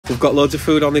We've got loads of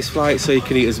food on this flight, so you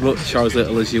can eat as much or as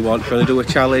little as you want. If you want to do a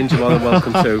challenge, you're more than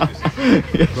welcome to.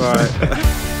 Yes.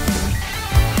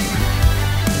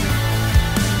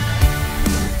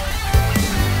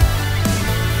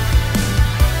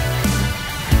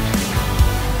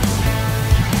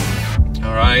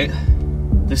 Right.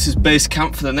 This is base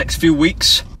camp for the next few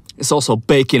weeks. It's also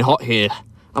baking hot here,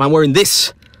 and I'm wearing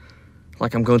this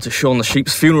like I'm going to Shaun the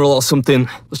Sheep's funeral or something.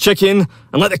 Let's check in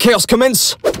and let the chaos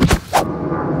commence.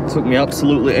 It took me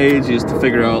absolutely ages to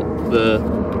figure out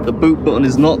the boot button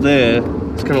is not there.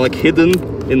 It's kind of like hidden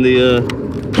in the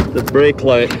brake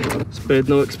light. Spared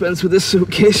no expense with this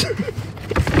suitcase. I'm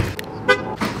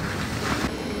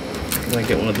gonna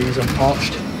get one of these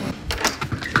unparched.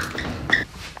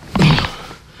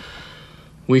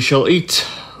 We shall eat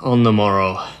on the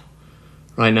morrow.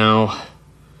 Right now,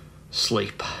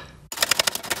 sleep.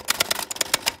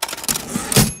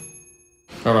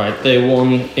 Alright, day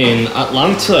one in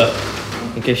Atlanta.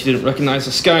 In case you didn't recognize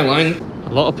the skyline. A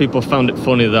lot of people found it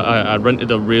funny that I rented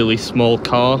a really small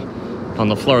car on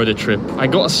the Florida trip. I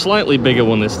got a slightly bigger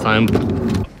one this time.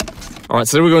 Alright,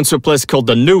 so then we're going to a place called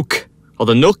the Nook. Or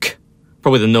the Nook?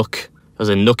 Probably the Nook. As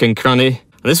in Nook and Cranny.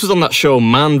 And this was on that show,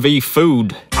 Man v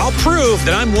Food. I'll prove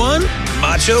that I'm one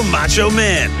macho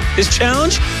man. His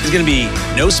challenge is gonna be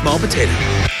no small potato.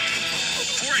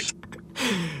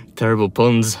 Terrible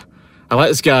puns. I like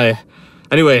this guy.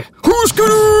 Anyway, who's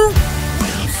gonna...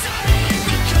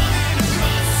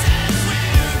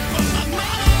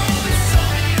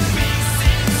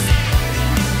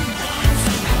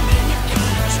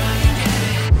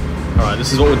 Alright,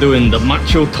 this is what we're doing, the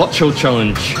Macho Totcho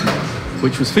challenge,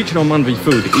 which was featured on Man v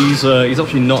Food. He's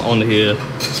actually not on here,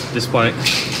 despite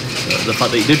the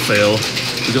fact that he did fail.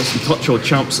 We've got some Totcho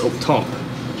champs up top.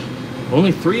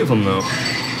 Only 3 of them though.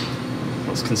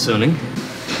 That's concerning.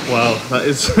 Wow,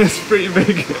 that's pretty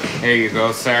big. Here you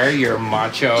go, sir. Your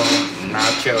Macho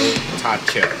Totcho.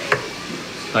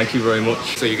 Thank you very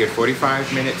much. So you get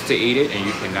 45 minutes to eat it, and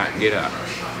you cannot get up.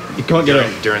 You can't get up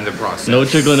during the process. No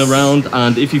jiggling around,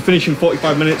 and if you finish in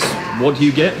 45 minutes, what do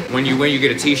you get? When you win, you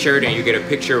get a t-shirt and you get a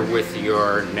picture with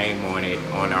your name on it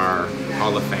on our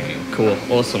Hall of Fame. Cool,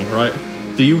 awesome, right.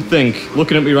 Do you think,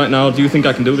 looking at me right now, do you think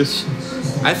I can do this?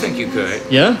 I think you could.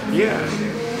 Yeah? Yeah.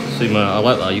 See, I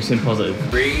like that, you seem positive.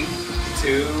 3,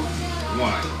 2,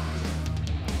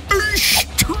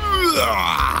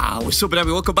 1. What's up,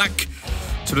 everybody? Welcome back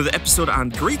to another episode,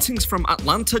 and greetings from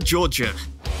Atlanta, Georgia,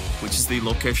 which is the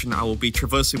location I will be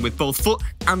traversing with both foot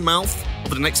and mouth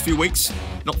over the next few weeks.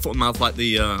 Not foot and mouth like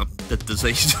the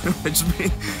disease.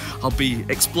 I'll be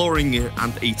exploring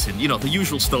and eating, you know, the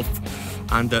usual stuff.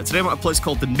 And today I'm at a place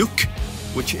called the Nook,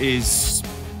 which is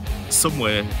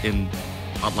somewhere in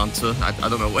Atlanta. I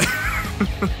don't know where.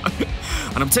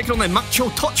 And I'm taking on their Macho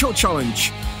Totcho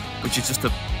challenge, which is just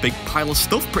a big pile of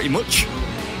stuff, pretty much.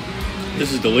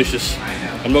 This is delicious.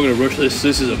 I'm not going to rush this.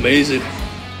 This is amazing.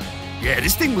 Yeah,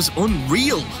 this thing was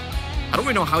unreal. I don't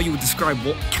really know how you would describe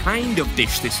what kind of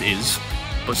dish this is,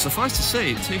 but suffice to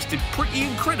say, it tasted pretty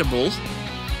incredible.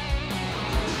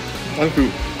 Thank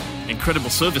you. Incredible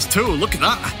service too, look at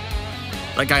that.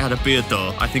 That guy had a beard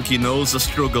though. I think he knows the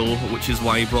struggle, which is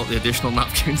why he brought the additional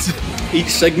napkins. Each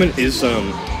segment is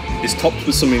topped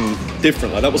with something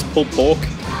different. Like that was pulled pork.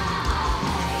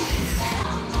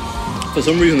 For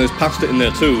some reason there's pasta in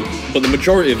there too, but the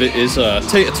majority of it is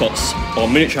tater tots, or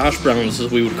miniature hash browns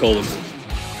as we would call them.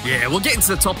 Yeah, we'll get into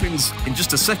the toppings in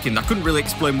just a second. I couldn't really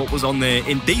explain what was on there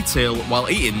in detail while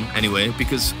eating anyway,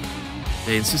 because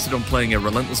they insisted on playing a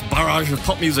relentless barrage of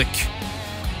pop music.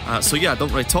 So yeah, I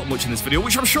don't really talk much in this video,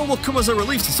 which I'm sure will come as a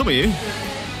relief to some of you.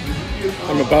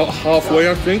 I'm about halfway,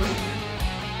 I think.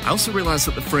 I also realised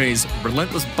that the phrase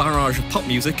relentless barrage of pop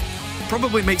music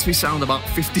probably makes me sound about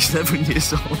 57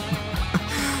 years old.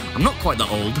 I'm not quite that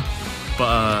old,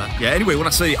 but yeah, anyway, when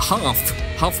I say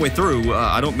halfway through,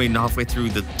 I don't mean halfway through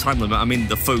the time limit, I mean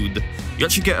the food. You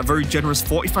actually get a very generous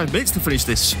 45 minutes to finish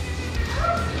this.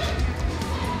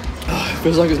 It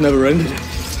feels like it's never ended.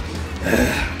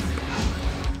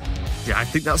 Yeah, I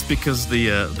think that's because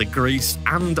the grease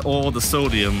and or the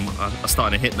sodium are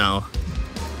starting to hit now.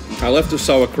 I left the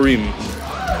sour cream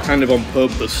kind of on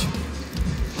purpose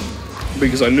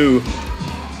because I knew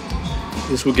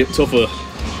this would get tougher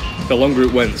the longer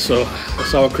it went, so the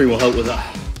sour cream will help with that.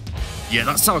 Yeah,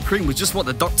 that sour cream was just what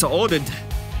the doctor ordered,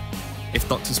 if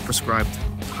doctors prescribed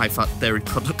high-fat dairy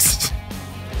products.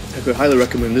 I could highly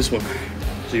recommend this one.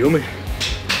 It's yummy.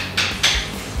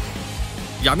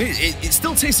 Yeah, I mean, it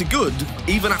still tasted good,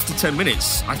 even after 10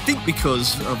 minutes. I think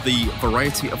because of the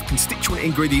variety of constituent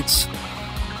ingredients,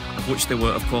 of which there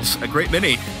were, of course, a great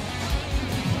many.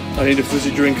 I need a fizzy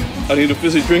drink. I need a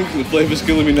fizzy drink. The flavour's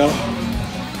killing me now.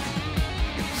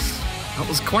 That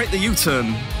was quite the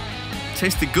U-turn.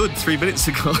 Tasted good 3 minutes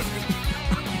ago.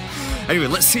 Anyway,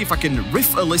 let's see if I can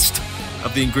riff a list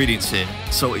of the ingredients here.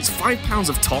 So it's 5 pounds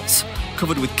of tots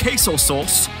covered with queso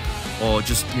sauce, or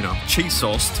just, you know, cheese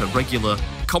sauce to regular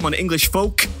common English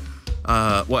folk.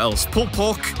 What else? Pulled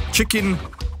pork, chicken,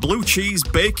 blue cheese,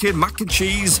 bacon, mac and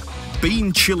cheese,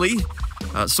 bean chili,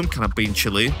 some kind of bean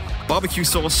chili, barbecue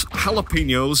sauce,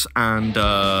 jalapeños, and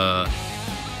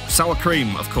sour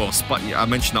cream, of course. But yeah, I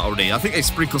mentioned that already. I think they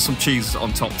sprinkle some cheese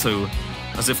on top too,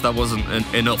 as if that wasn't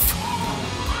enough.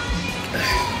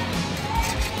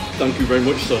 Thank you very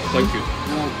much, sir. Thank you.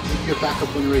 You're back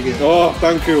up when you're ready. Oh,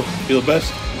 thank you. You're the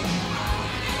best.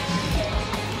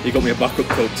 You got me a backup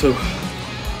coke too.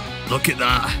 Look at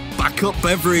that. Backup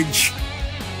beverage.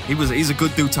 He's a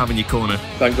good dude to have in your corner.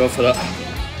 Thank God for that.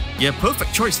 Yeah,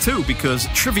 perfect choice too, because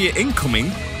trivia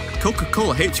incoming,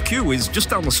 Coca-Cola HQ is just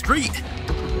down the street.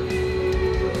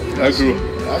 Thank you.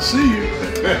 I see you.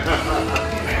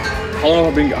 How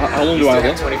long do I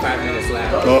have? 25 minutes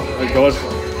left. Oh, thank God.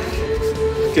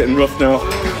 It's getting rough now.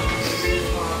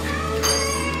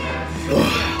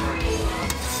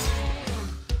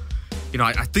 You know,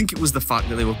 I think it was the fact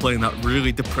that they were playing that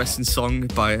really depressing song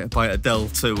by Adele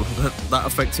too. That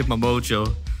affected my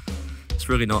mojo.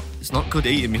 It's not good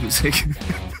eating music.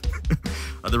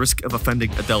 At the risk of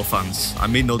offending Adele fans, I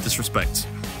mean no disrespect.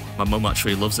 My mum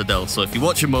actually loves Adele, so if you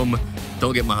watch your mum,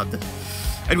 don't get mad.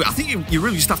 Anyway, I think you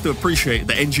really just have to appreciate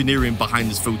the engineering behind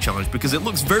this food challenge, because it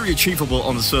looks very achievable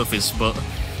on the surface, but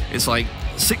it's like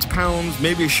 6 pounds,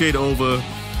 maybe a shade over,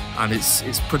 and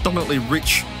it's predominantly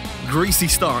rich, greasy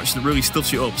starch that really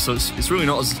stuffs you up, so it's really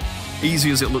not as easy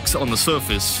as it looks on the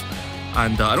surface.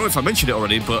 And I don't know if I mentioned it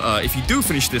already, but if you do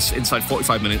finish this inside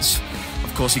 45 minutes,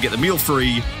 of course you get the meal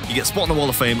free, you get a spot on the Wall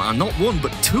of Fame, and not one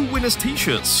but 2 winners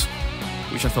t-shirts,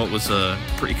 which I thought was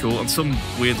pretty cool, and some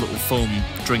weird little foam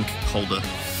drink holder.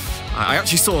 I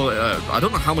actually saw, I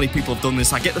don't know how many people have done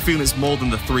this. I get the feeling it's more than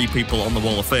the 3 people on the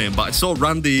Wall of Fame, but I saw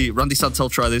Randy Santel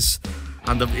try this,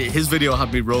 and his video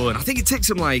had me rolling. I think it takes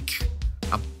him like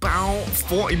about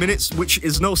 40 minutes, which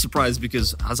is no surprise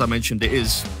because, as I mentioned, it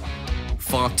is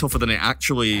far tougher than it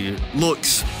actually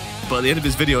looks. But at the end of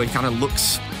his video, he kind of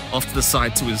looks off to the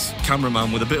side to his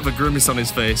cameraman with a bit of a grimace on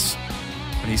his face,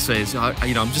 and he says, you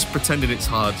know, I'm just pretending it's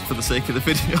hard for the sake of the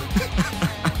video.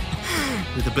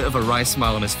 With a bit of a wry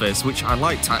smile on his face, which I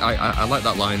liked. I like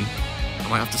that line. I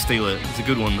might have to steal it. It's a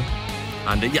good one.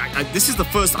 And yeah, this is the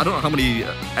first, I don't know how many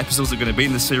episodes are going to be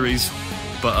in this series,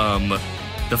 but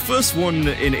the first one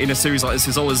in a series like this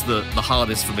is always the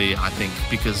hardest for me, I think,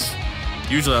 because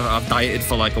usually I've dieted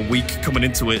for like a week coming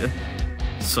into it.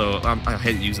 So I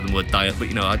hate using the word diet, but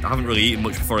you know, I haven't really eaten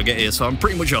much before I get here, so I'm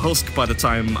pretty much a husk by the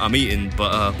time I'm eating,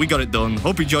 but we got it done.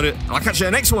 Hope you enjoyed it. I'll catch you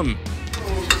in the next one.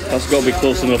 That's got to be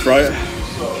close enough, right?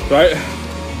 Right?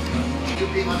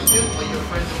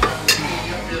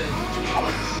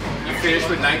 You finished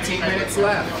with 19 minutes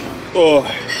left. Oh.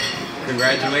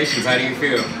 Congratulations, how do you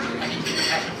feel?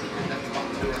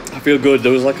 I feel good.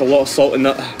 There was like a lot of salt in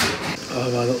that. Oh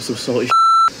man, that was some salty shit.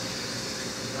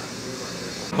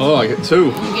 Oh, I get 2.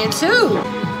 You get 2.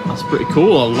 That's pretty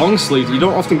cool. A long sleeve. You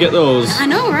don't often get those. I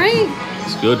know, right?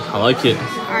 It's good. I like it.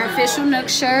 Our official Nook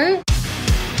shirt.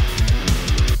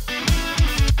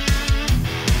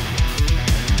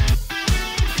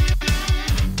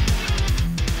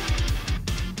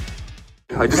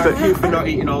 I just thank you for not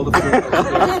eating all the food.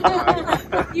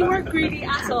 You weren't greedy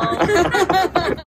at all.